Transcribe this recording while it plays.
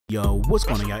Yo, what's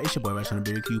going on, y'all? It's your boy Rush on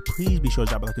the BBQ. Please be sure to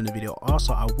drop a like in the video.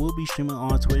 Also, I will be streaming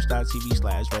on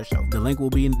twitch.tv/Rusho. The link will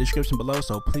be in the description below,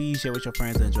 so please share with your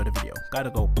friends and enjoy the video. Gotta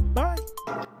go. Bye.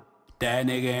 That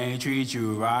nigga ain't treat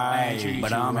you right,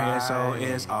 but I'm here, so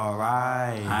it's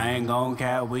alright. I ain't gon'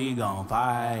 cap, we gon'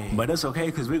 fight, but it's okay,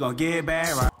 cause we gon' get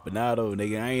back right. But nah though,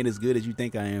 nigga, I ain't as good as you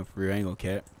think I am, for real. I ain't gon'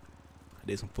 cap. I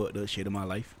did some fucked up shit in my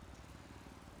life.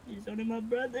 He's only my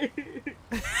brother.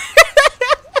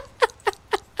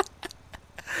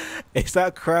 Hey,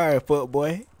 stop crying, fuck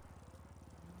boy.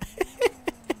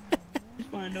 It's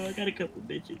fine though, I got a couple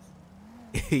bitches.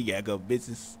 You got a couple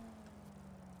bitches.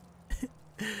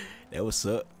 That what's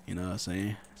up, you know what I'm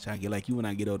saying? Try to get like you when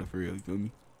I get older, for real, you feel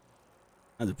me?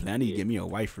 I just plan, I need to get me a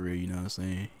wife, for real, you know what I'm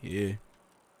saying? Yeah.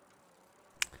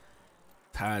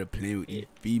 Tired of playing with these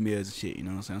females and shit, you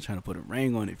know what I'm saying? I'm trying to put a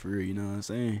ring on it, for real, you know what I'm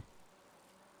saying?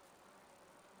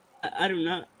 I do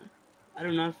not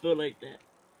feel like that.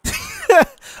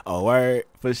 Oh, word,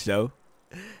 for sure.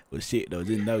 But shit though,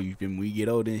 just know, you feel me? When we get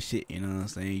older and shit, you know what I'm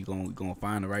saying? You gonna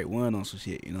find the right one on some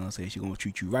shit, you know what I'm saying? She gonna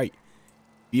treat you right.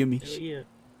 Feel me? Hell yeah.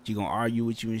 She gonna argue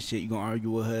with you and shit. You gonna argue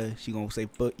with her. She gonna say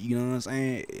fuck, you know what I'm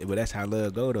saying? But that's how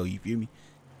love go though, you feel me?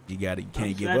 You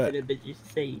can't give up. That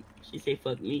bitch, she say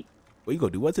fuck me. What you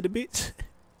gonna do? What to the bitch?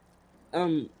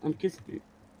 I'm kissing her.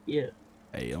 Yeah.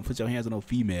 Hey, don't put your hands on no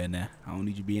female now. I don't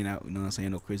need you being out, you know what I'm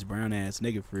saying? No Chris Brown ass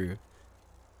nigga, for real.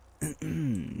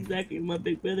 Exactly what my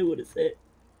big brother would have said.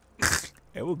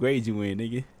 Hey, what grade you in,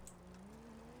 nigga?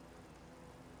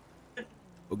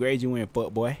 What grade you in,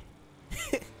 fuck boy?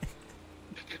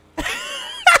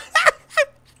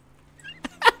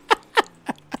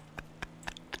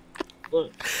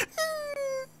 Look.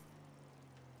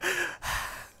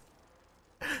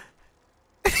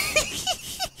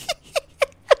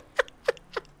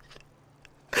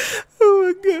 Oh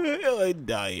my god, oh, I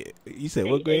died. You said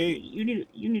what grade? Hey,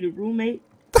 you need a roommate?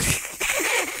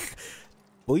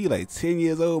 Boy, you like 10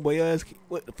 years old, boy.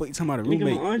 What the fuck you talking about, a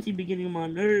roommate? Nigga, my auntie be getting on my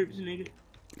nerves, nigga.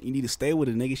 You need to stay with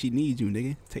her, nigga. She needs you,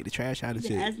 nigga. Take the trash out of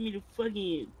shit. Ask me to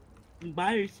fucking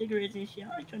buy her cigarettes and shit.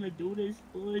 I ain't trying to do this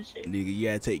bullshit. Nigga, you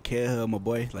gotta take care of her, my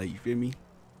boy. Like, you feel me?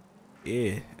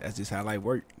 Yeah, that's just how life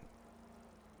work.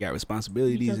 You got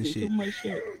responsibilities and shit. Too much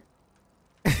shit.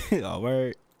 All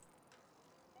word.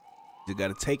 You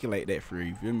gotta take it like that, for real.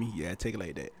 You feel me? You gotta take it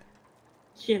like that.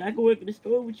 Shit, I can work at the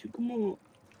store with you. Come on.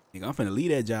 Nigga, I'm finna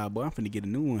leave that job, boy. I'm finna get a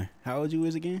new one. How old you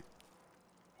is again?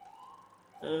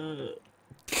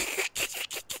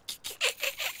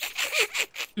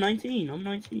 19. I'm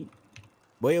 19.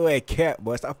 Boy, you at cat,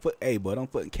 boy. Stop hey, boy, don't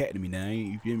fucking cat to me now.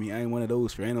 You feel me? I ain't one of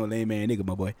those, for ain't no lame man nigga,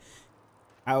 my boy.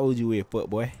 How old you is, fuck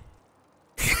boy?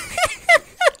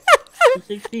 I'm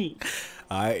 16.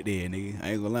 Alright then, nigga.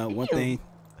 I ain't gonna lie.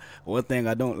 One thing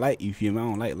I don't like, you feel me? I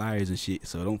don't like liars and shit.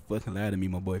 So don't fucking lie to me,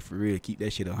 my boy, for real. Keep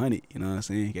that shit 100. You know what I'm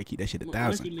saying? You gotta keep that shit 1,000. My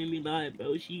auntie made me lie,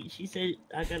 bro. She said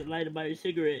I gotta lie to buy her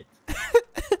cigarettes.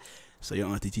 So your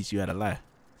auntie teach you how to lie.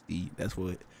 See, that's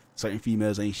what certain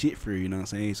females ain't shit for, you know what I'm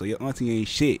saying? So your auntie ain't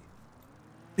shit.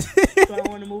 So I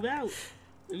want to move out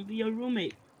and be your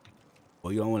roommate.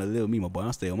 Well, you don't want to live with me, my boy.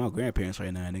 I'm staying with my grandparents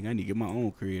right now, nigga. I need to get my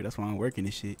own career. That's why I'm working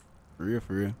this shit. For real,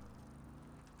 for real.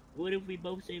 What if we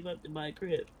both save up to buy a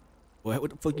crib? Boy,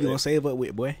 what the fuck you gonna save up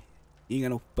with, boy? You ain't got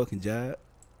no fucking job.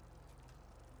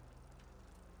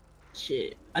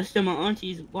 Shit, I steal my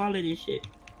auntie's wallet and shit.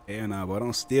 Hell nah, boy.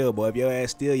 Don't steal, boy. If your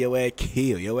ass steal, your ass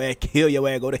kill. Your ass kill, your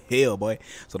ass go to hell, boy.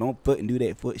 So don't fucking do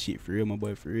that foot shit, for real, my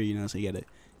boy, for real. You know what I'm saying? You gotta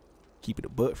keep it a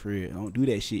butt, for real. Don't do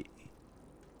that shit.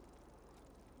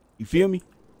 You feel me?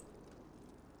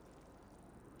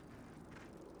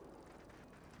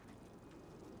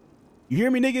 You hear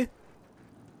me, nigga?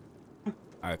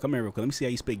 Alright, come here real quick. Let me see how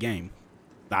you spit game.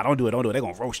 Nah, don't do it. Don't do it. They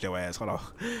gonna roast your ass. Hold on.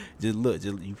 Just look.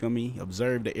 Just, you feel me?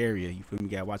 Observe the area. You feel me?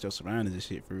 You gotta watch your surroundings and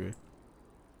shit, for real.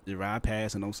 Just ride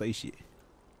past and don't say shit.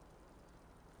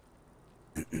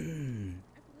 Who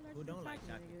don't like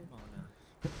chocolate? Come on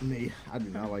now. Me, I do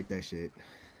not like that shit.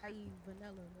 I eat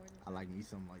vanilla more than I like me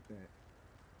something like that.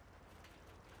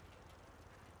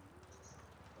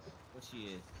 What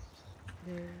she is?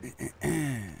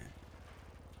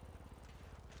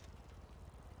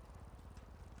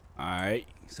 Alright.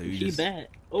 So you She just bad.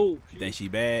 Oh, you think she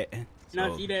bad? now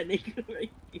So, see that nigga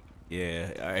right there.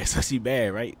 yeah. Alright, so she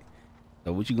bad, right?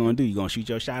 So what you gonna do? You gonna shoot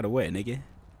your shot or what, nigga?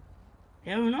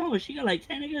 Hell no, she got like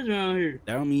 10 niggas around here.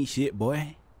 That don't mean shit,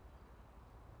 boy.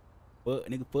 Fuck,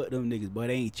 nigga, fuck them niggas, boy.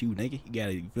 They ain't you, nigga. You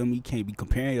gotta, you feel me? You can't be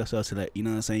comparing yourself to that, you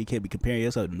know what I'm saying? You can't be comparing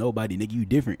yourself to nobody, nigga. You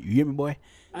different. You hear me, boy?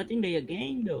 I think they a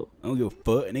gang though. I don't give a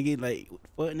fuck, nigga. Like, what the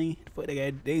fuck, nigga? The fuck,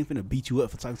 they ain't finna beat you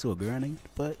up for talking to a girl, nigga. The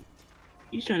fuck?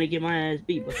 He's trying to get my ass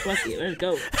beat, but fuck it, let's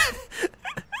go.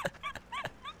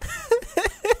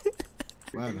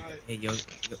 Hey, yo,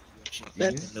 shit poking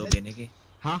a little bit, nigga.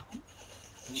 Huh?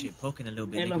 Shit poking a little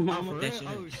bit, Hello, nigga. mama. That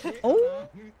shit. Oh,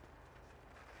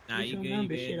 Nah, What's you your good, you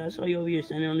number, good. shit? I saw you over here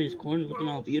standing on this corner looking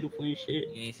all beautiful and shit.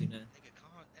 You ain't seen nothing.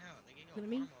 to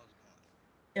me.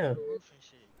 Yeah.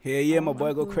 Hell yeah, Oh, my boy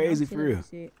I'm go cool. crazy I'm for chilling real. and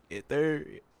shit. At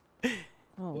third.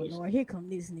 Oh Lord, here come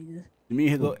this nigga. Me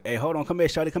here go. Hey, hold on, come here,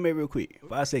 shawty, come here real quick.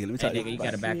 5 seconds, let me Hey, talk to nigga, you. you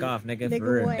gotta back Shit. off, nigga, Nigga,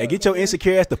 for real. what? Hey, get your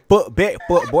insecure ass the fuck back,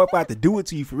 fuck boy. If I have to do it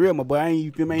to you for real, my boy, I ain't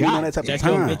you feel me? I ain't on that type of Shut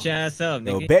your time. bitch ass up,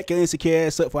 Yo, nigga. back your insecure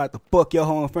ass up before I have to fuck your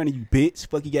hoe in front of you, bitch.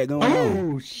 Fuck you got going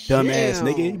on, dumbass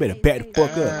nigga. You better back the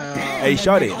fuck up. Hey,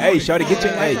 shawty, get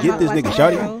your, hey, get this nigga,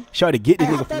 shawty, shawty, get this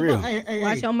nigga for real.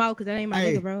 Watch your mouth, cause that ain't my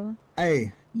nigga, bro.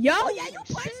 Hey. Yo, yeah, you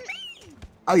punched me.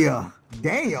 Oh yeah.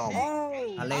 Damn.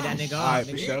 I lay that nigga All off, right,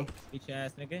 for nigga. sure. Bitch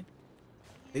ass nigga.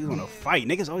 Niggas wanna fight.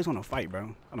 Niggas always wanna fight,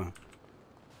 bro. Hold on.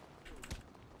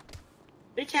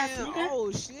 Bitch ass nigga.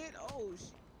 Oh shit. Oh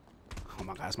shit. Oh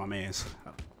my God, it's my man's.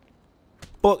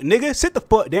 Fuck, nigga, sit the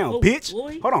fuck down, Oh, bitch.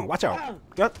 boy. Hold on, watch out.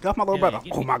 Get off my little Yeah, brother.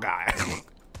 get Oh me. my God.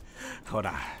 Hold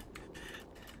on.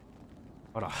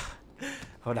 Hold on.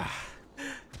 Hold on.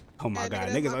 Oh my Hey, nigga, God,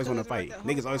 that's niggas my always wanna cousin fight. right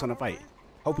there. Niggas always wanna fight.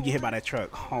 Hope we get hit by that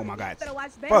truck. Oh my God. Better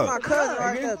watch back. Fuck. My cousin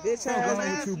right there, bitch Fuck wrong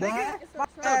ass. with you, boy?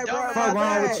 Hey, bro, Fuck my wrong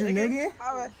bad. with you, nigga?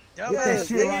 Alright. Get that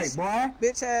shit right, boy.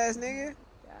 Bitch ass nigga.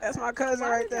 That's my cousin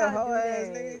right there, hoe ass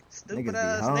nigga. Niggas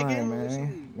be hard,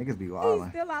 man. Niggas be He's wildin'.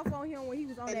 still off on him when he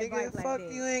was on Hey, that nigga, bike like fuck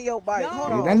that. you and your bike. Yo. Hold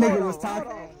Yeah, on, that hold nigga on, was hold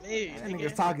talking. on. That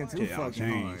nigga's talking too Yeah, I'm fucking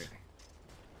hard. changed.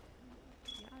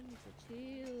 Y'all need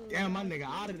to chill. Damn, my nigga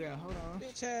out of there. Hold on.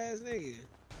 Bitch ass nigga.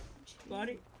 Got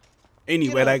it?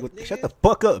 Anyway, Get like, up, nigga. shut the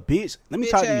fuck up, bitch. Let me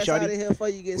Bitch talk to you, ass out of shawty. here before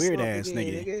you get Weird slumped ass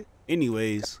again, nigga.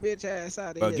 Anyways, Bitch ass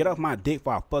out of bro, here. get off my dick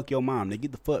before I fuck your mom, nigga.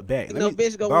 Get the fuck back. Ain't Let no me,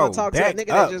 bitch gonna bro, wanna talk to a back nigga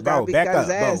up, that just bro, got beat, back got up, his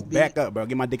ass bro, beat. back up, bro.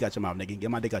 Get my dick out your mouth, nigga.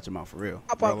 Get my dick out your mouth, for real.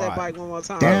 Hop Real off that life. bike one more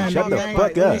time. Damn, Hop shut the off that fuck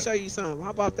bike. Let me up. show you something.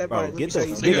 Hop off that Bro, bike. Let me get show the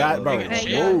you nigga out, bro.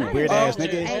 Hey, Whoa, yo, weird ass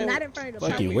nigga. Hey, not in front of the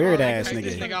Fucking police. weird ass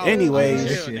nigga.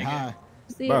 Anyways, That shit high.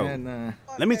 See bro. it? Nah.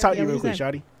 let me talk to you Yeah, real what quick, you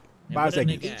shawty. Hey, 5 put that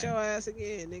seconds. nigga Beat your ass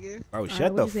again, nigga. Bro,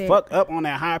 shut what the you said? fuck up on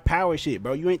that high power shit,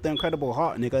 bro. You ain't the Incredible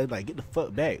Hulk, nigga. Like, get the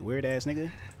fuck back, weird ass nigga.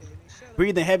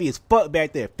 Breathing heavy as fuck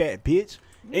back there, fat bitch.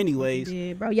 Anyways,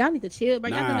 Yeah, bro, y'all need to chill, bro.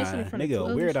 Y'all doing that shit in front nigga, of 12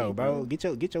 and weirdo, shit,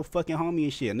 bro. Get your fucking homie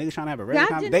and shit. Niggas trying to have a Yeah, regular I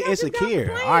time. just- They I just got off the insecure.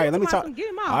 plane. All right, let me Talking talk. about some get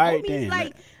him out. All right, Homie's then.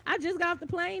 like, I just got off the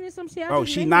plane and some shit. I Bro,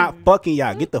 just she met not him. fucking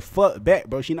y'all. Get the fuck back,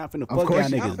 bro. She not finna Of fuck y'all course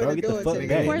niggas, bro. Get the fuck back,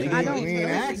 Of course, I nigga. don't. We ain't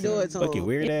asking. Do it to Fucking him.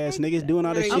 weird ass niggas doing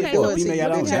all this Okay, shit for do a it female to y'all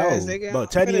you, don't bitch ass know. nigga. Bro, I'm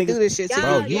tell these finna do niggas, this shit to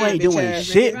bro, you, you yeah, ain't bitch doing ass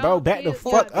shit, nigga. bro. Back the Chill,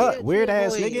 fuck chill, up, chill, weird chill,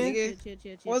 ass chill, nigga.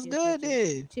 nigga. What's good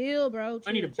then? Chill, bro.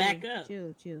 I need to Chill, back chill, up.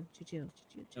 Chill.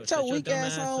 Get your weak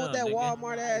ass on with that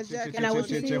Walmart ass jacket. And I was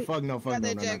Chill, just- fuck no, fuck Got no,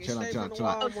 that no, jacket chill out, straight chill from out, the chill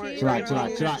out. Walmart. Chill out, chill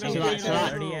out, chill out, chill out, chill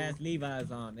out. Dirty ass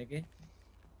Levi's on, nigga.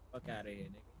 Fuck out of here,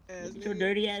 nigga. Get your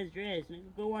dirty ass dress,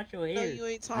 nigga. Go wash your No, hair. you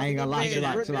ain't I ain't gonna lie, chill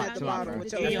out, chill out, at the chill out, bottom bro.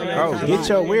 with your Chill hair. out. Bro, Chill get out.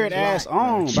 your weird Chill ass out,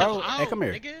 on, bro. bro. Hey, come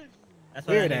here. That's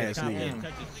why Weird that nigga ass top nigga. didn't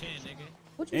touch his chin, nigga.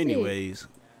 What you said? Anyways,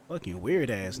 fucking weird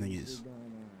ass niggas.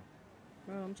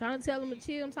 Bro, I'm trying to tell them to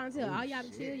chill. I'm trying to tell all y'all to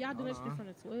chill. Y'all doing that shit in front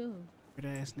of 12.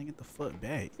 Weird ass nigga, get the fuck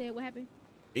back. Said what happened?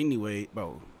 Anyway,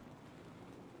 bro.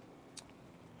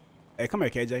 Hey, come here,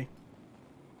 KJ.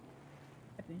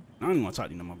 Happened. I don't even want to talk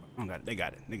to you no more, bro. I don't got it. They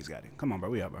got it. Niggas got it. Come on, bro.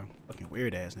 We out, bro. Fucking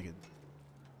weird ass niggas.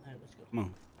 Alright, let's go. Come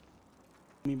on.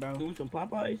 Me, bro. Doing some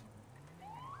Popeyes?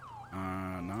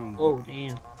 No. Oh,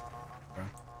 damn.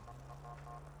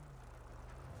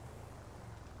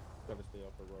 Gotta stay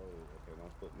off the road. Okay,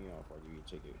 don't flip me off or you eat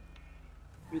chicken.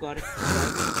 You got it.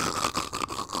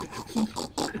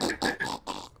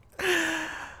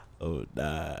 Oh,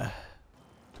 nah.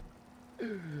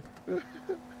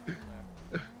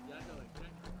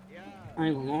 I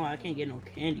ain't gonna lie, I can't get no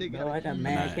candy, bro. I got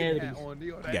mad cavities.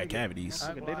 You got cavities.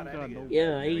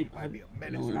 Yeah, I ate.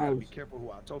 No, when I was.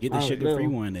 Get the Oh, sugar-free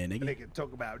no. one then, nigga.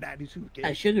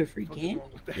 That sugar-free candy?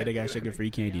 Yeah, they got sugar-free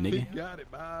candy, nigga. I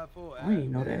didn't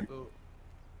even know that.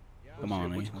 Come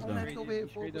on, nigga.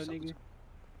 Let's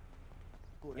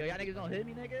go. Yo, y'all niggas gonna hit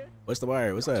me, nigga? What's the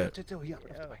wire? What's up?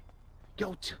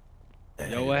 Yo,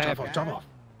 what happened? Jump off.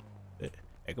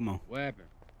 Hey, come on. What happened?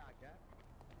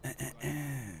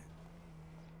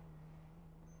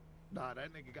 Nah,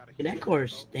 that nigga got That car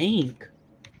stink.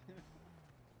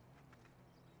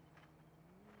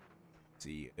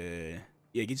 See, yeah,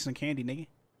 get you some candy, nigga.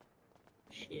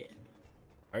 Shit.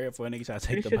 Hurry up for a nigga try to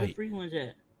Where take the the bite. sugar-free ones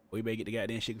at? We better get the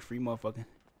goddamn sugar-free motherfucker.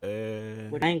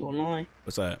 But I ain't gonna lie.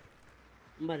 What's up?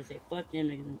 I'm about to say, fuck them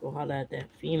niggas and go holler at that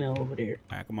female over there.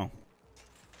 Alright, come on.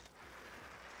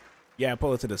 Yeah,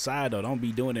 pull it to the side though. Don't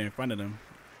be doing it in front of them.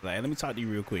 Like, let me talk to you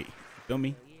real quick. Feel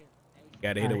me?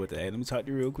 Gotta hit her with that. Hey, let me talk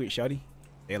to you real quick, shawty.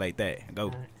 They like that. Go.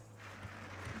 Alright.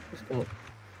 Let's go.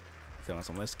 Tell them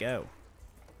some. Let's go.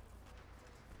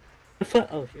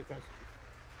 Oh shit, cross.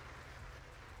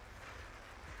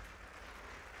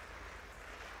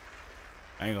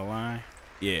 I ain't gonna lie.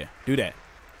 Yeah, do that.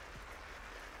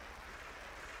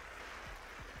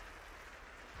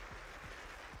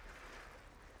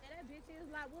 That bitch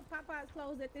is like, what Popeye's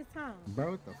closed at this time?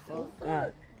 Bro, what the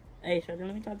fuck? Hey, Shotty,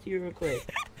 let me talk to you real quick.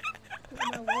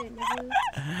 No way,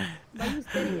 nigga. But you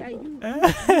steady, hey, you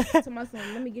to my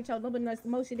son. Let me get your number, no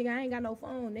motion, nigga. I ain't got no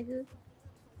phone, nigga.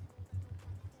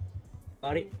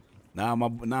 Got it?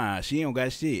 Nah, she ain't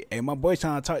got shit. Hey, my boy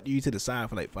trying to talk to you to the side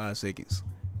for like 5 seconds.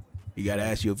 He gotta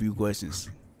ask you a few questions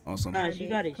on something. Nah, she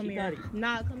got it. Come She here. got it.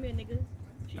 Nah, come here, nigga.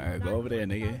 All right, go over there,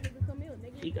 nigga. Come here,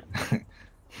 nigga. She got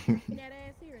Get that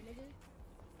ass here, nigga.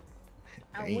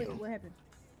 Oh, what happened?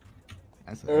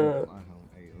 That's hey,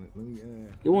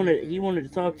 let me, He wanted to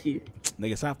talk to you.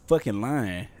 Nigga, stop fucking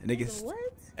lying. Nigga, What?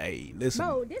 hey, listen.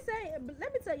 Bro, this ain't.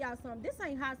 Let me tell y'all something. This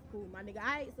ain't high school, my nigga.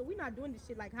 Alright, so we not doing this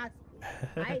shit like high school.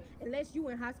 Alright, unless you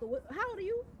in high school. How old are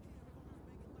you?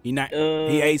 He not.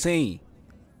 He 18.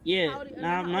 Yeah, nah, I'm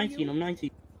how old are 19. you? I'm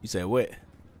 19. You said what?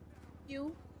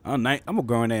 You. I'm a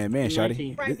grown ass man, I'm shawty.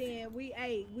 19. Right then,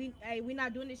 we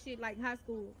not doing this shit like high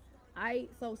school. Alright,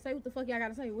 so say what the fuck y'all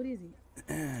gotta say. What is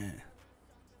it?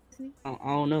 I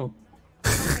don't know.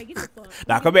 Okay, get the fuck.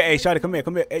 Nah, come here, hey, shawty, come here,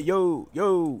 come here. Hey, yo.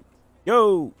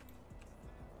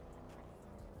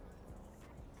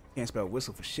 Can't spell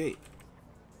whistle for shit.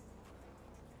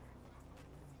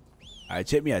 All right,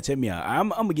 check me out. I'm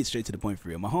gonna get straight to the point for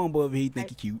real. My homeboy over here, he think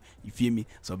he cute. You feel me?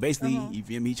 So basically, you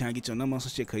feel me? He trying to get your number on some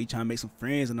shit because he trying to make some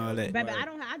friends and all that. Baby, I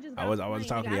just got I wasn't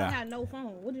talking to I y'all. don't have no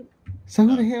phone. What you, So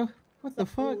who the hell? What the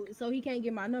fuck? so he can't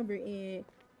get my number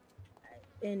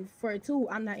and for two,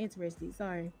 I'm not interested.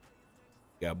 Sorry. You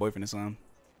got a boyfriend or something?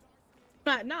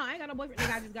 No, I ain't got no boyfriend.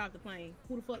 Nigga, I just got off the plane.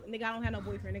 Who the fuck? Nigga, I don't have no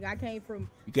boyfriend. Nigga, I came from.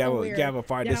 You got a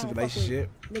far distance relationship?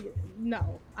 Nigga,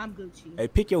 no, I'm Gucci. Hey,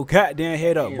 pick your goddamn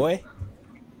head up, boy.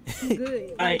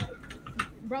 Good. Hey,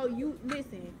 Bro, you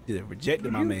listen. You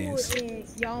rejected my man's. In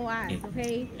your own eyes,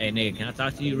 okay? Hey, nigga, can I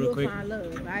talk to you real You'll quick? find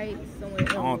love, right? Somewhere I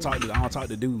don't else. talk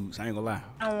to dudes. I ain't gonna lie.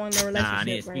 I don't want no relationship. Nah, I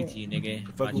need to speak right? to you, nigga.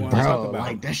 Fuck About you you. wanna talk Bro, about?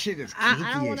 like that shit is kinky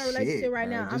I don't want a as relationship shit, right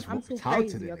bro. now. Just I'm too talk to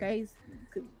crazy, the okay?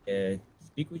 Yeah,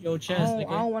 speak with your I chest, don't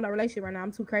nigga. want a relationship right now.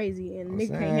 I'm too crazy, and I'm nigga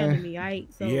can't saying. handle me,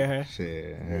 alright? So Yeah.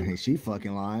 Shit, she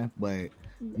fucking lying, but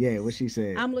yeah, what she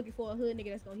said. I'm looking for a hood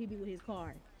nigga that's gonna hit me with his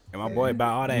car. And my boy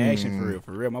about all that action for real.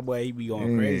 For real, my boy, he be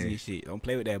going crazy and shit. Don't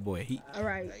play with that boy. He All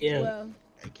right. Yeah. Well,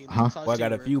 boy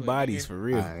got a few bodies for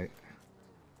real. Alright.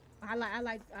 I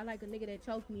like a nigga that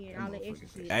choke me and all that extra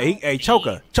shit. Hey, choke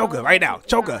her right now.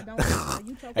 Choke her.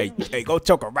 You choke Hey, her. hey, go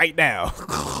choke her right now.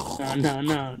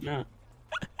 no.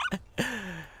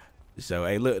 So,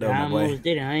 hey, look though, I my boy. almost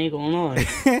did it. I ain't gonna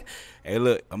lie. Hey,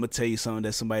 look, I'm gonna tell you something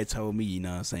that somebody told me. You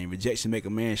know what I'm saying? Rejection make a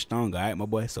man stronger, all right, my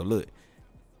boy. So look,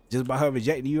 just by her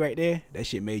rejecting you right there, that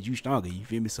shit made you stronger. You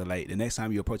feel me? So like, the next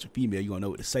time you approach a female, you gonna know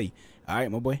what to say. All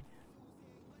right, my boy.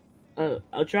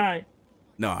 I'll try.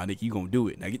 No, nigga, you gonna do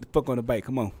it. Now get the fuck on the bike.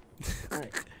 Come on.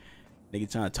 Alright. Nigga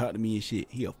trying to talk to me and shit.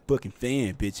 He a fucking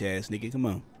fan, bitch ass nigga. Come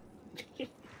on.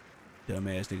 Dumb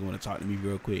ass nigga wanna talk to me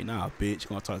real quick. Nah, bitch.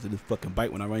 Gonna talk to this fucking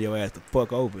bike when I run your ass the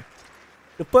fuck over.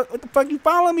 What the fuck you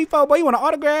following me for, boy? You want an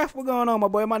autograph? What going on, my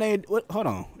boy? My name. What? Hold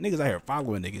on. Niggas out here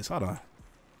following niggas. Hold on.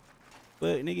 What,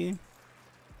 nigga?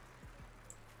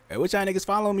 Hey, what y'all niggas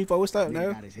following me for? What's up, Nigga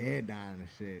no? got his head down and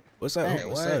shit. What's up? Hey,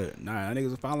 What's what? up? Nah, y'all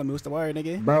niggas following me. What's the word,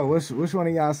 nigga? Bro, which one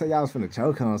of y'all say y'all was finna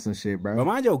choke on some shit, bro? Bro,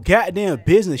 mind your goddamn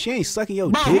business. She ain't sucking your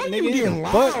dick, who you nigga. getting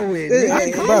Fuck. loud with, Hey, nigga?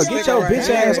 hey, Bro, hey, get your hey, bitch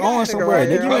hey, ass hey, on hey, somewhere, hey,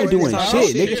 nigga. You hey, ain't doing hey,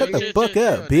 shit, hey, nigga. Shut the shit, fuck shit,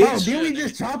 up, shit. Bro, bitch. did we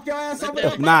just chop your ass over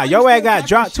there? Nah, your ass got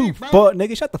dropped too, fuck,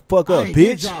 nigga. Shut the fuck up,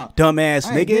 bitch. Dumbass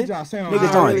nigga.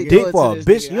 Niggas on really dick go for a to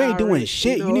this bitch. nigga. You ain't I doing really-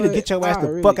 shit. you You know need to get what? your ass I the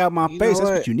really- fuck out my you face. know That's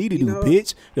what what? you need to You do, know what?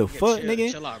 bitch. The fuck, chill,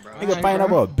 nigga. chill out, bro. Nigga Alright, fighting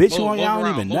bro. over a bitch Move you don't around,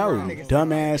 even move know. around.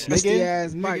 Dumbass Musty nigga.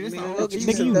 ass Mike, Nigga, man. this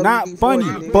Nigga, Some you not funny,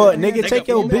 WD-40, but nigga. nigga, take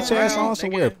your move bitch ass around, on nigga.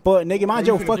 somewhere, but nigga, mind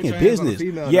You your finna put fucking your hands on a business.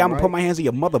 female, Yeah, though, I'm gonna put right? my hands on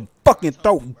your motherfucking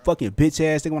throat, you fucking bitch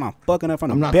ass nigga. When I'm fucking her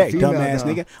from I'm the not the back, female, dumbass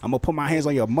though. nigga. I'm gonna put my hands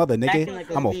on your mother, Acting nigga. like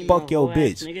a I'm gonna female, fuck your hoe ass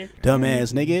bitch, nigga.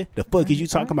 dumbass nigga. The fuck is you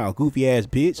talking about, goofy ass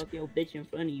bitch? Fuck your bitch in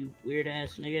front of you, weird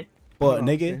ass nigga. Hold Fuck on,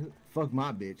 nigga. say, Fuck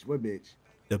my bitch. What bitch?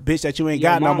 The bitch that you ain't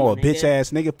Your got no mama, more, nigga. bitch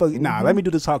ass nigga. Fuck, nah, let me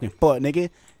do the talking. Fuck, nigga.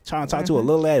 Trying to talk to a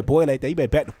little ass boy like that. You better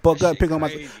back the fuck up, pick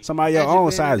on somebody your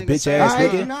own size, bitch ass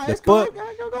nigga. The fuck?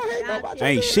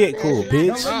 Ain't shit cool,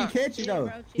 bitch.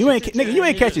 You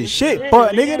ain't catching shit,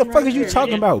 but nigga. The fuck is you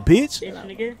talking about, bitch?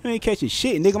 You ain't catching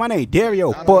shit, nigga. My name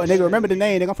Dario, but nigga. Remember the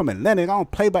name, nigga. I'm from Atlanta. Nigga. I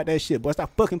don't play about that shit, boy. Stop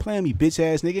fucking playing me, bitch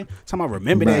ass nigga. Talking about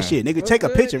remember that shit, nigga. Take a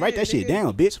picture, write that shit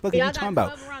down, bitch. Fuck is you talking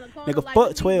about? Nigga,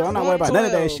 fuck 12. I'm not worried about none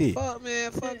of that shit. Fuck, man.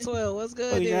 Fuck 12. What's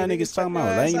good? Fuck y'all niggas talking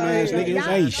about lame ass niggas.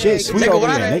 Ain't shit sweet over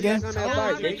here,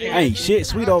 nigga. Ain't shit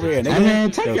sweet over here,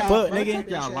 nigga. The fuck, nigga.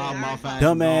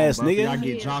 Dumbass nigga. Y'all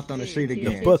get dropped on the street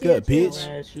again. The fuck up,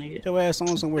 bitch. Get your ass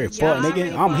on somewhere, fuck,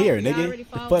 nigga. I'm here, nigga.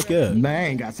 The fuck up. Man, I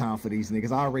ain't got time for these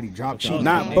niggas. I already dropped y'all. She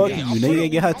not fucking you,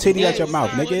 nigga. Get her titty out your mouth,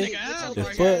 nigga. The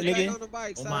fuck, nigga.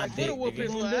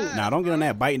 Nah, don't get on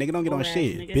that bite, nigga. Don't get on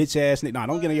shit. Bitch ass nigga. Nah,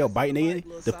 don't get on your bite,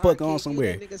 nigga. The fuck on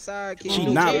somewhere. She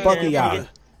not fucking y'all.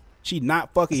 She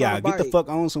not fucking y'all. Get the fuck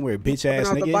on somewhere, bitch ass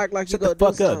nigga. Shut the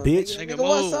fuck up, bitch.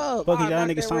 Fucking y'all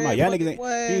niggas talking about. Y'all niggas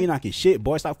ain't knocking shit,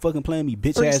 boy. Stop fucking playing me,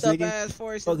 bitch ass nigga.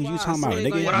 Fuck is you talking about,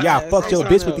 nigga? Y'all fucked your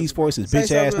bitch with these forces,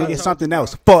 bitch ass nigga. Something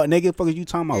else. Fuck, nigga. Fuck is you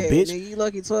talking about, bitch?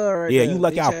 Yeah, you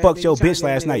lucky I fucked your bitch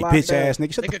last night, bitch ass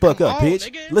nigga. Shut the fuck up,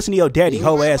 bitch. Listen to your daddy,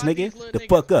 hoe ass nigga. The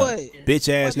fuck up, bitch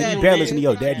ass nigga. You better listen to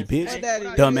your daddy, bitch.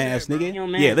 Dumb ass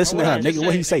nigga. Yeah, listen to her, nigga.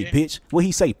 What he say, bitch? What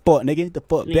he say, fuck, nigga? The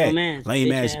fuck back,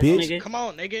 lame ass bitch. Come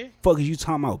on, nigga. Fuck is you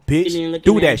talking about, bitch?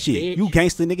 Do that shit. You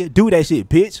gangster, nigga. Do that shit,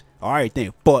 bitch. All right,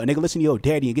 then. Fuck, nigga. Listen to your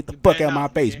daddy and get the fuck out of my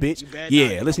face, bitch.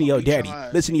 Yeah, listen to your daddy.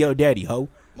 Listen to your daddy, ho.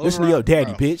 Listen to your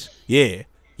daddy, bitch. Yeah.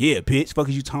 Yeah, bitch. Fuck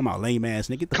is you talking about, lame ass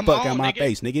nigga? Get the fuck out of my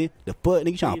face, nigga. The fuck,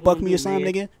 nigga. You trying to fuck me or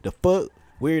something, nigga? The fuck?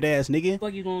 Weird ass nigga.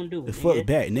 What you gonna do? The fuck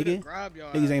back, nigga.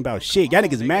 Niggas ain't about shit. Y'all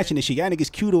niggas matching this shit. Y'all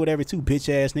niggas cute or whatever too, bitch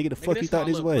ass nigga. The fuck you thought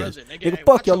this was? Nigga,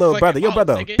 fuck your little brother. Your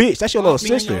brother a bitch. That's your little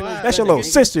sister. That's your little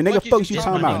sister, nigga. Fuck you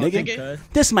talking about, nigga.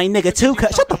 This my nigga too.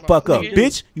 Shut the fuck up,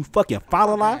 bitch. You fucking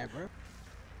follow lie.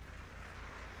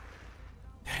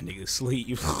 That nigga sleep.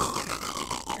 What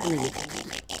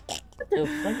the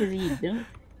fuck is he doing?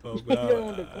 Oh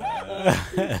god.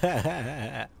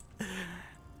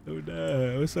 Oh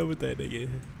no, what's up with that nigga?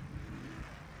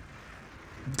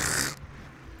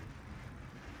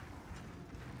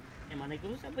 Hey, my nigga,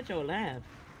 what's up with your laugh?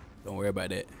 Don't worry about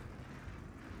that.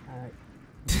 Alright.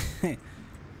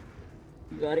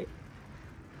 You got it?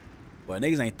 Well,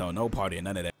 niggas ain't throwing no party or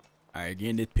none of that. Alright, get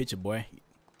in this picture, boy.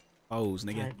 Pose,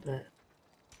 nigga.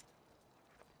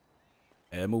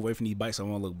 Hey, move away from these bikes so I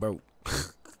won't look broke.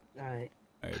 Alright.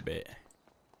 Alright, bet.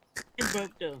 It's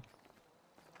broke though.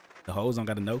 The hoes don't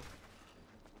gotta know.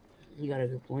 You got a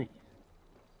good point.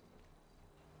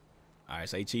 Alright,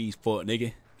 say cheese, fuck,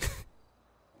 nigga.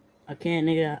 I can't,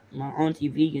 nigga. My auntie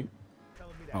vegan.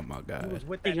 Oh my god. Was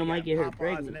with I think I might get her and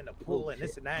pregnant. then the pool and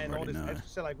this and that and all this extra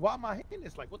shit. Like, why am I hitting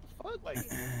this? Like, what the fuck? Like,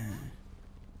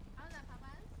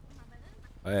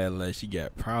 Well, she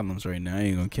got problems right now. I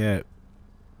ain't gonna cap.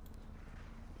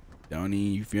 Don't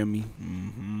even, you feel me?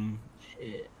 Mm-hmm.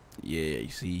 Shit. Yeah, you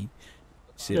see.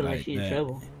 Shit Feel like she in that.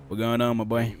 trouble. What going on, my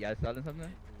boy? You guys selling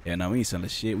something? Yeah, no, we ain't selling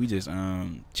shit. We just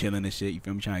chilling and shit. You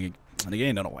feel me? Trying to get.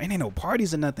 Nigga, ain't no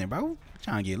parties or nothing, bro.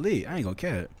 Trying to get lit. I ain't gonna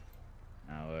cap.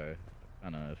 No, we're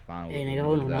trying to find. Hey, nigga,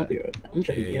 hold on. I'm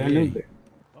trying to get her Yeah. number.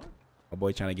 My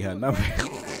boy trying to get her number.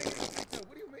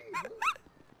 what do you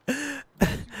mean?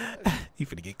 He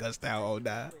finna get cussed out all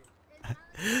day.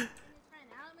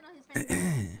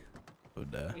 Oh,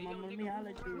 duh.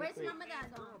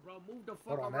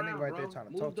 Hold on, that nigga right there trying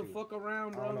to talk to you. Fuck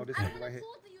around, bro. I don't know this nigga right here.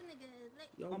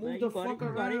 Yo, move the fuck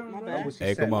around, bro.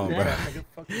 Hey, come on, bro.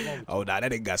 Oh, nah,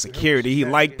 that nigga got security. He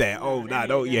like that. Oh, nah,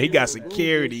 no, yeah, he got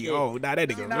security. Oh, nah, that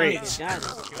nigga rich. Nah,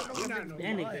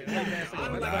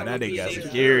 that nigga got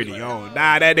security. Oh,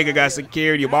 nah, that nigga got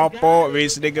security. My fault,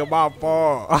 rich nigga, my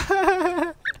fault.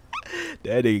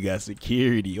 That nigga got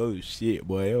security. Oh, shit,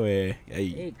 boy. Oh, yeah.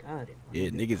 Hey, yeah,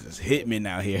 niggas is hitmen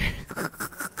out here.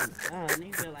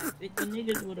 Nigga, like 50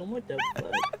 niggas with him. What the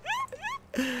fuck?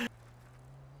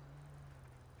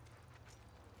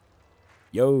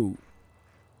 Yo.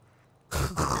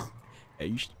 Hey,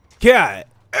 you God.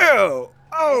 Ew.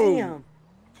 Oh. Damn.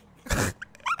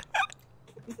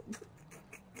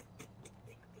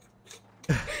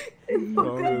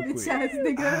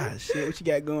 Ah, shit, what you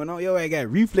got going on? Yo, I got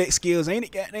reflex skills, ain't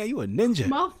it? Goddamn, you a ninja.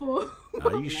 My fault.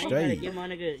 Nah, you straight. Give my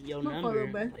nigga your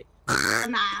number. Like,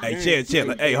 Hey,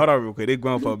 chill. Hey, hold on real quick. This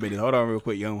going for a minute. Hold on real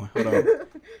quick, young one. Hold on.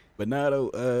 But now,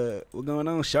 though, what going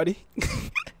on, shawty?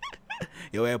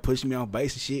 Yo, ass pushing me on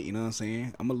base and shit, you know what I'm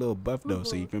saying? I'm a little buff, though,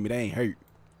 so you feel me? That ain't hurt.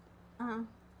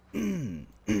 You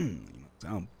know,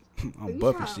 so I'm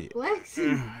buff and shit.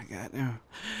 Goddamn.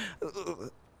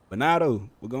 But now though,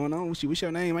 what going on? What's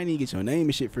your name? I need to get your name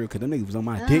and shit for it, cause them niggas was on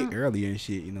my dick earlier and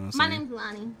shit. You know what I'm saying? My name's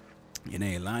Lonnie. Your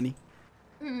name Lonnie?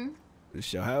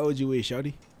 Mm-hmm. How old you is,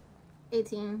 shorty?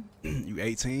 18. You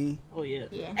 18? Oh yeah.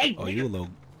 Yeah. Hey, Oh, you a little.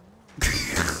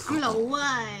 I'm a little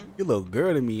what? You a little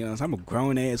girl to me, you know what I'm saying? I'm a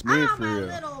grown ass man I'm for a real.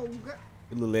 little girl.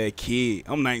 A little ass kid.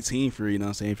 I'm 19 for real, you know what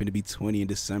I'm saying? Finna be 20 in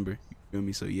December. You feel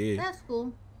me? So yeah. That's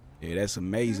cool. Yeah, that's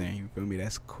amazing. You feel me?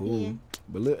 That's cool. Yeah.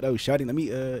 But look though, shawty, let me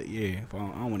yeah. If I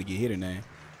don't want to get hit or nothing.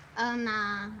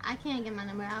 Nah. I can't get my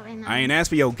number out right now. I ain't asked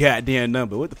for your goddamn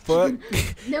number. What the fuck?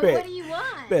 Then what do you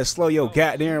want? Better slow your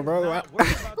goddamn bro. Who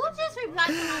just replied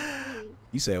to my tweet?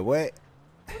 You said what?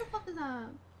 Who the fuck is that?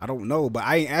 I don't know, but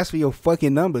I ain't asked for your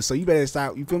fucking number, so you better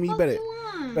stop. You feel me? You better,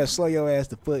 want? better slow your ass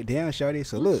the fuck down, shawty.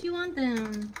 So look, What you want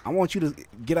then? I want you to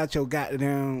get out your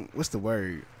goddamn. What's the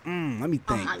word? Let me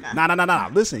think. my God. Nah.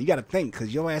 Listen, you gotta think,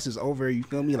 cause your ass is over. You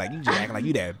feel me? Like you just acting like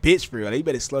you that bitch for real. You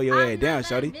better slow your ass down,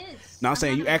 shawty. No, I'm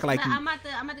saying you act like you. I'm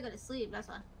about to go to sleep. That's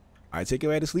why. All right, take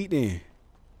your ass to sleep then.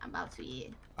 I'm about to, yeah.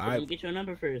 All right. Get your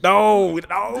number first. No, he's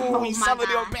my selling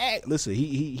your God. back. Listen,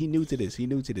 he new to this. He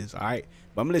new to this. All right,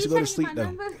 but I'm gonna let you go to sleep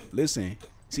though. Listen,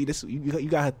 see this, you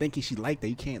got her thinking she like that.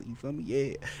 You can't. You feel me?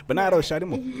 Yeah. But now though, shawty,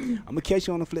 I'm gonna catch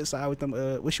you on the flip side with them.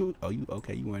 What's you? Oh, you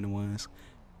okay? You wearing the ones?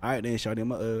 All right then,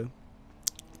 shawty.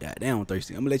 Goddamn, I'm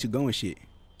thirsty. I'm gonna let you go and shit.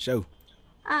 Show.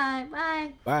 Alright,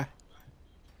 bye. Bye.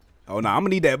 Oh no, I'm gonna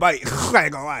need that bike. I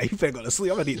ain't gonna lie. You finna go to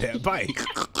sleep. I'm gonna need that bike.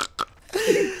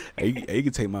 Hey, you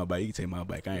can take my bike. You can take my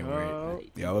bike. I ain't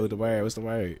worried. Yo, what's the word? What's the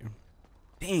word?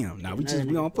 Damn. Nah, we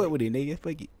on foot with it, nigga.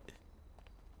 Fuck it.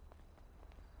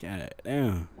 God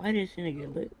damn. Why this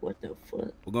nigga look? What the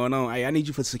fuck? What going on? Hey, I need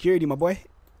you for security, my boy.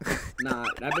 Nah,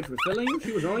 that bitch was feeling you?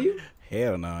 She was on you?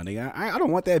 Hell no, nigga. I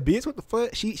don't want that bitch. What the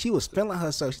fuck? She was feeling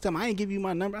herself. She told me I ain't give you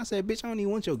my number. I said, bitch, I don't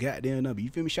even want your goddamn number. You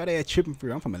feel me? Shot that tripping for.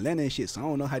 I'm from Atlanta and shit, so I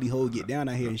don't know how these hoes get down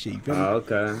out here and shit. You feel me? Oh,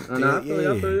 okay. Nah, I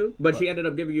feel you. But she ended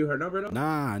up giving you her number though?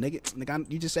 Nah, nigga,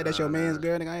 you just said that's your man's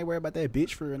girl, nigga. I ain't worried about that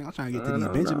bitch for real. Nigga, I'm trying to get to these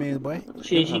Benjamins, boy.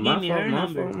 She gave me her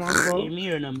number. She gave me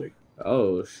her number.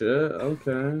 Oh shit.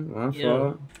 Okay, my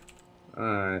fault.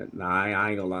 Alright, nah, I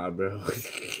ain't gonna lie, bro.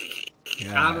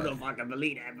 I don't know if I can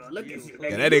believe that, bro. Look at you, nigga.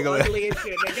 Yeah, that nigga. Ugly as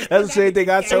shit, nigga. That's the same thing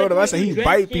I told him. I said he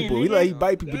bite people. He like he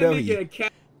bite people down here.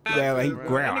 Yeah, like he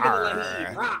growl. That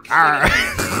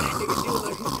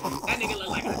nigga look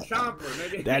like a chomper,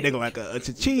 nigga. That nigga like a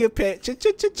chia pet. Chia.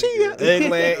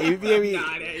 Ugly. You feel me?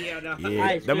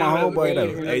 Yeah, that's my homeboy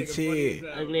though. Hey, chill.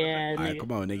 Ugly ass All right, nigga.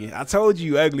 come on, nigga. I told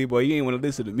you ugly, boy. You ain't want to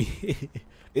listen to me.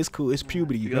 It's cool. It's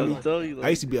puberty. You feel me? I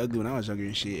used to be ugly when I was younger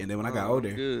and shit, and then when I got older,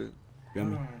 you feel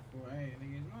me?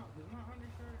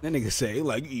 That nigga say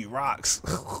like you eat rocks. I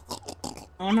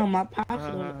don't know, my pops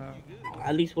look,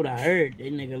 at least what I heard,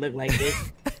 that nigga look like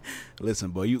this. Listen,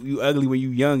 boy, you ugly when you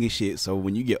young and shit. So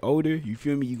when you get older, you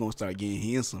feel me? You gonna start getting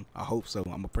handsome. I hope so.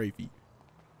 I'ma pray for you.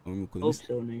 Hope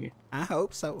so, nigga. I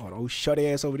hope so. Hold on, shut the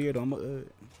ass over there though.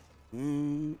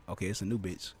 Okay, it's a new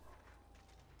bitch.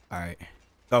 All right,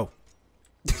 go.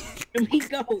 Let me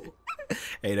go.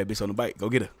 Hey, that bitch on the bike. Go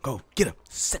get her. Go get her.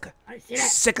 Sick her. I see that.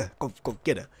 Sick her. Go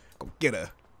get her. Go get her.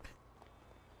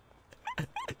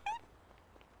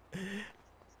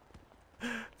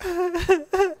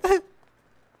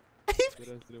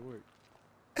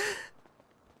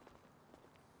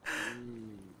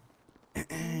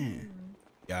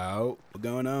 Yo, what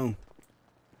going on?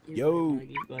 Yo.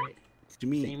 What you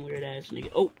mean? Same weird ass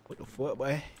nigga. Oh, what the fuck,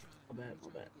 boy? my bad.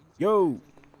 Yo.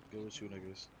 Go with you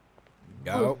niggas.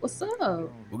 Yo. What's up?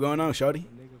 What going on, shorty?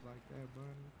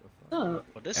 What's up?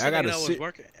 Well, this I nigga gotta that was sit.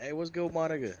 working. Hey, what's good, my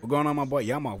nigga? What going on, my boy?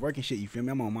 Yeah, I'm off working shit, you feel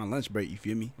me? I'm on my lunch break, you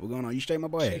feel me? What going on? You straight, my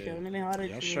boy? Hey, let me holler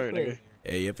Yeah, I'm at you sure, real quick. nigga.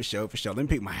 Hey, yeah, for sure. Let me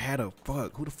pick my hat up.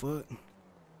 Fuck, who the fuck?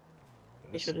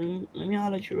 Hey, so let me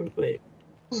holler at you real quick.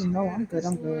 No, I'm good.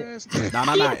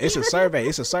 Nah. It's a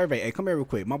survey. Hey, come here real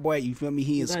quick. My boy, you feel me?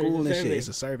 He in Right, school it's a and shit. survey. It's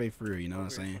a survey for real, you know what I'm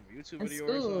saying? YouTube In video or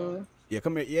something? school. Yeah,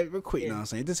 come here. Yeah, real quick, you know what I'm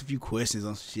saying? Just a few questions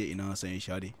on some shit, you know what I'm saying,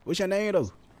 shawty? What's your name,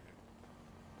 though?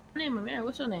 My name is Mary.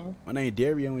 What's your name? My name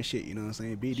Dario and shit, you know what I'm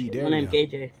saying? BD Dario. My name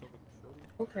KJ.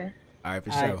 Okay. All right,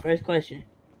 for All right, sure. first question.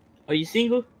 Are you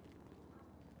single?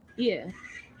 Yeah.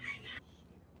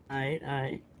 All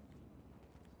right.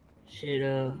 Shit,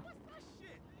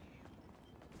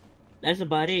 that's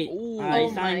about it. Ooh. All right, Oh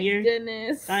my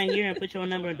goodness. sign here and put your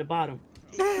number at the bottom.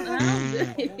 I'm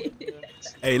good.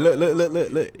 Hey, look.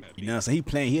 You know what I'm saying? He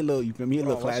playing. He a little, you feel me? He a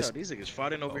Bro, little watch class. out. These niggas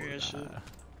fighting over here and shit.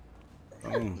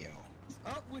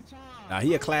 Nah,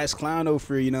 he a class clown though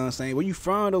for real, you know what I'm saying? Where you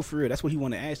from though for real? That's what he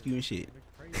want to ask you and shit.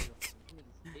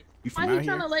 You from Why out you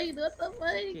trying to here? lay the fuck?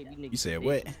 You said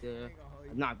what?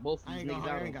 Knock both of these niggas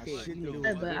out on shit to do.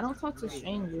 Hey, but I don't talk to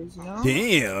strangers, you know?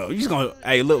 Damn, you just gonna,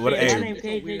 hey, look, what, My hey, name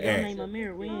KJ, your name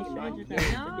Amir. We ain't strangers.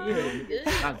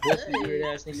 Knock both of these weird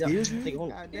ass niggas out. Nigga,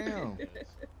 hold on. Goddamn.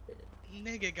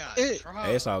 Nigga got hey,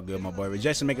 it's all good, my boy.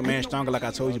 Rejection make a man stronger, like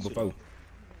I told you before.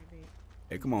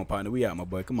 Hey, come on, partner, we out, my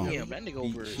boy. Come on. Damn, that nigga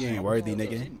over. She ain't worthy,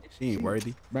 nigga. She ain't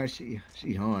worthy. Bro, she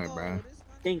hard, bro.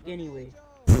 Think anyway.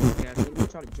 Yeah,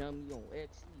 nigga, try to jump me on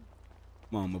X.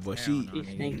 Come on, my boy. She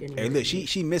stink anyway. Hey, look,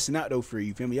 she missing out though for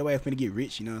you. Feel me? Your ass finna get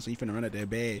rich, you know what I'm saying? You finna run out that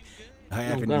bag. Her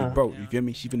ass finna be broke. You feel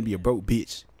me? She finna be a broke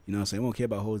bitch. You know what I'm saying? We don't care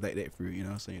about hoes like that for you. You know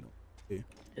what I'm saying? Yeah.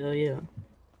 Hell yeah.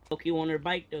 Okay, on her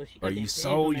bike though. She got Bro, you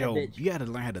so yo. You gotta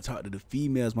learn how to talk to the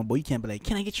females, my boy. You can't be like,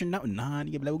 can I get your number? Nah, you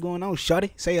gotta be like, what going on,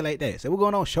 shorty? Say it like that. Say, what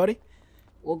going on, shorty?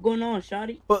 What going on,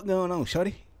 shawty? Fuck going on,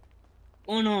 shorty?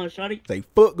 Going on, shawty? Say,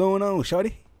 fuck going on,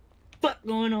 shorty? Fuck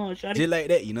going on, shawty? Just like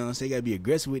that, you know what I'm saying? You gotta be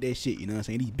aggressive with that shit, you know what I'm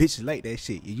saying? These bitches like that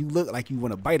shit. You look like you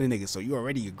wanna bite a nigga, so you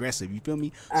already aggressive, you feel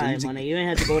me? So Alright, my nigga, you ain't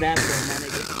have to go that far, my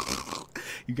nigga.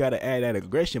 You gotta add that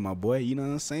aggression, my boy, you know what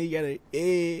I'm saying? You gotta,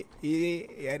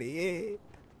 yeah.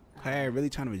 Hey, really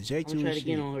trying to reject you. I'm trying to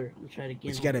get on her. I'm trying to get on her.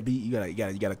 But you gotta be, you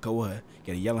gotta go her. You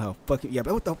gotta yell at her fucking, yeah,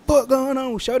 but what the fuck going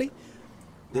on, shorty?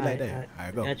 Did like that.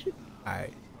 Alright, go. Got you.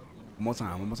 Alright. One more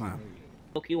time.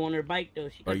 Okay, on her bike though.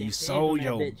 She got Bro, you so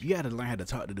yo. You gotta learn how to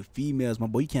talk to the females, my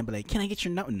boy. You can't be like, can I get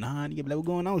your number? Nah, you gotta be like, what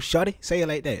going on, shorty? Say it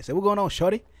like that. Say, what going on,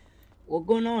 shorty? What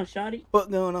going on, shawty?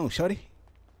 Fuck going on, shorty?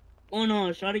 Going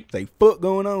on, shawty? Say, fuck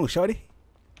going on, shorty?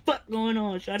 Fuck going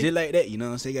on, shawty? Just like that, you know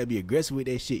what I'm saying? You gotta be aggressive with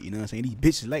that shit, you know what I'm saying? These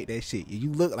bitches like that shit.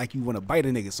 You look like you wanna bite a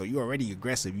nigga, so you already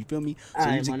aggressive, you feel me? So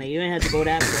Alright, my nigga, you ain't have to go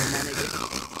that far, my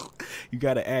nigga. You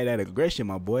gotta add that aggression,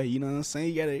 my boy. You know what I'm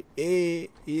saying? You gotta,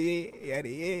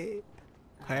 yeah.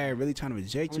 Hey, really trying to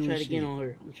reject you. I'm trying to get on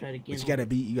her. I'm trying to get on her. But you gotta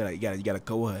be, you gotta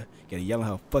go her. You gotta yell at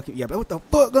her fucking, yeah, but what the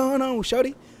fuck going on,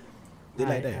 shorty? Did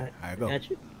like that. Alright, go. Got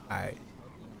you. Alright.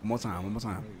 One more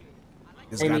time.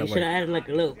 This hey, gotta nigga, work. should I add like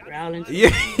a little growling? Yeah,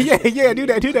 do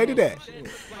that.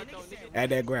 Add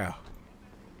that growl.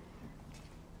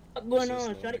 What's going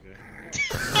on, shawty?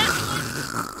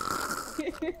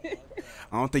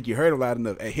 I don't think you heard it loud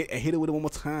enough. Hey, hit it with it one more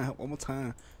time. What's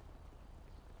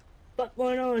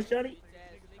going on, shawty?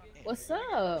 What's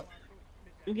up?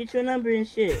 You get your number and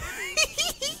shit.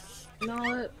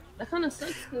 No, that kind of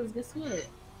sucks because guess what?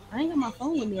 I ain't got my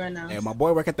phone with me right now. Hey, my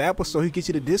boy work at the Apple Store. He get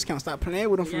you the discount. Stop playing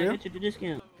with him for real. Get you the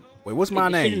discount. Wait, what's my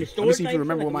name? Let me see if you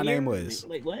remember what my name was.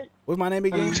 Like what? What's my name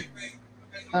again?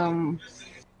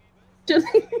 Just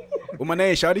What my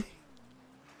name, shawty?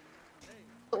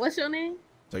 what's your name?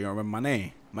 So you don't remember my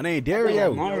name? My name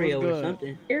Dario. Mario or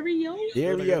something.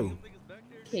 Dario.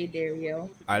 Okay, Dario.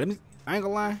 Alright, I ain't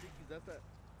gonna lie.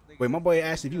 Wait, my boy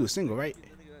asked if you was single, right?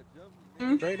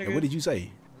 Mm-hmm. And what did you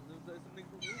say?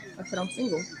 I said I'm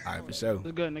single. Alright, for sure.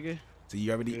 What's good, nigga? So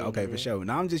you already okay for sure.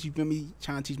 Now I'm just, you feel me,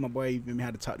 trying to teach my boy, you feel me,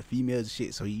 how to talk to females and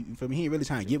shit. So you feel me, he ain't really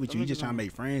trying to get with you. He just trying to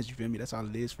make friends. You feel me? That's all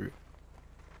it is for real.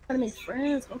 Trying to make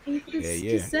friends. Okay,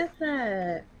 you just said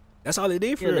that. That's all it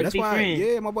is for real. That's why. Friends.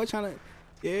 Yeah, my boy trying to.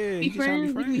 Yeah, Be he just trying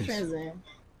to friends. be Be friends. friends then.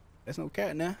 That's no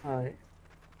cat now. Alright.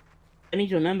 I need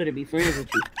your number to be friends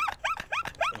with you.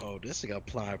 Oh, this nigga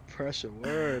apply pressure.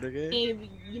 Word, nigga. And,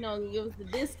 you know, give us the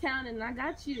discount and I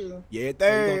got you. Yeah, Oh, you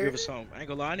gonna give third. us something? I ain't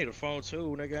gonna lie, I need a phone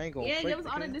too, nigga. I ain't gonna. Yeah, fake, give us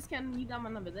all the nigga. discount and you got my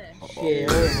number there.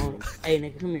 Yeah, hold on. Hey,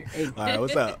 nigga, come here. Hey. All right,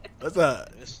 what's up? What's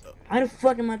up? How the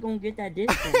fuck am I gonna get that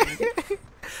discount, nigga?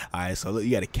 All right, so look, you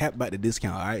got to cap back the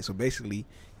discount. All right, so basically,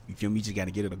 you feel me? You just got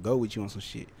to get her to go with you on some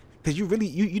shit. Cause you really,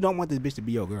 you don't want this bitch to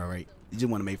be your girl, right? You just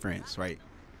want to make friends, right?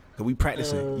 Cause we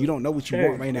practicing. You don't know what you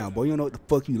want right now, boy. You don't know what the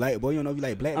fuck you like, boy. You don't know if you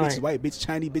like black bitches, white bitches,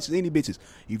 Chinese bitches, any bitches.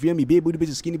 You feel me? Big booty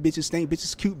bitches, skinny bitches, stank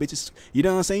bitches, cute bitches. You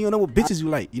know what I'm saying? You don't know what bitches you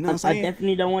like. You know what I'm saying? I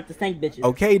definitely don't want the stank bitches.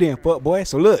 Okay then, fuck boy.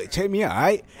 So look, check me out, all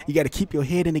right? You got to keep your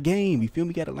head in the game. You feel me?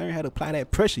 You got to learn how to apply that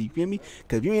pressure. You feel me?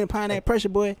 Cause if you ain't applying that pressure,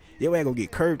 boy, your ass gonna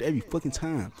get curved every fucking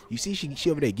time. You see,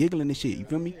 she over there giggling and shit. You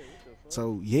feel me?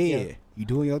 So yeah, you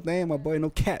doing your thing, my boy.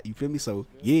 No cat. You feel me? So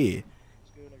yeah,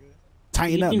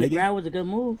 tighten up, You think nigga. the growl was a good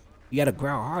move? You gotta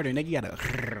growl harder, nigga. You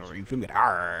gotta, you feel me?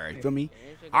 You feel me?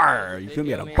 You feel me?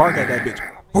 You gotta bark at that bitch.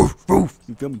 Woof, woof.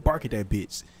 You feel me? Bark at that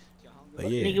bitch. But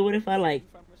yeah. Nigga, what if I like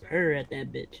purr at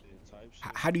that bitch?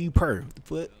 How do you purr? The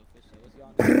foot?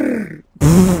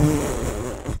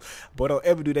 Boy, don't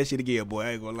ever do that shit again, boy.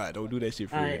 I ain't gonna lie. Don't do that shit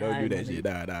for real. Don't do that shit.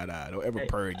 Nah. Don't ever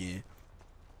purr again.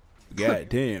 God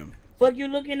damn. Fuck you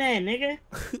looking at, nigga?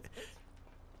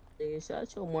 Nigga,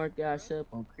 shut your mark ass up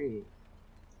on Craig.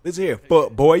 Listen here,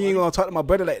 fuck boy. You ain't gonna talk to my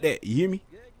brother like that. You hear me?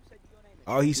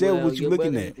 All he said was what you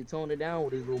looking at. Tone it down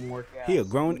with his little mark ass. He a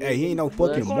grown. Hey, he ain't no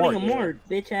fucking Calling mark. him more,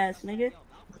 bitch ass nigga.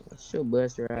 She'll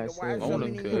bust her ass. Put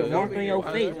a mark on your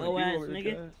face, oh ass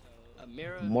nigga.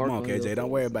 Come on, KJ, don't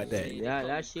worry about that. Yeah,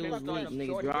 that shit was weak,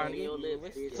 nigga. Drawing your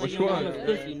lips. Which one?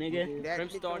 Pussy, nigga.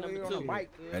 Star number 2.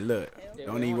 Hey, look,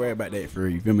 don't even worry about that for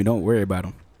you. Feel me? Don't worry about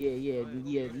him. Yeah.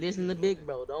 Listen to Big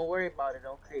Bro. Don't worry about it.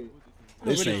 Don't creep.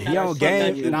 Listen, he on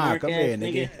game. Nah, come here,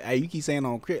 nigga. Hey, you keep saying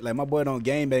on crit. Like, my boy don't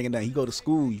game bang and that. He go to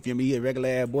school. You feel me? He a regular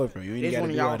ass boyfriend. You ain't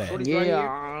gotta do all that. Yeah,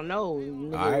 I don't know.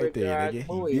 Alright then, nigga. You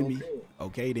feel me?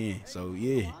 Okay then. So,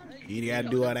 yeah. You ain't gotta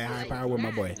do all that high power with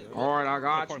my boy. Alright, I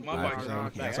got you.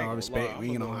 That's all respect.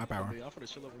 We ain't on high power.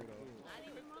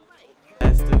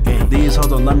 These hoes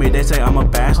don't love me, they say I'm a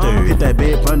bastard. Hit that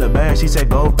bitch from the back, she said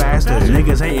go faster.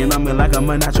 Niggas hating on me like I'm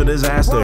a natural disaster.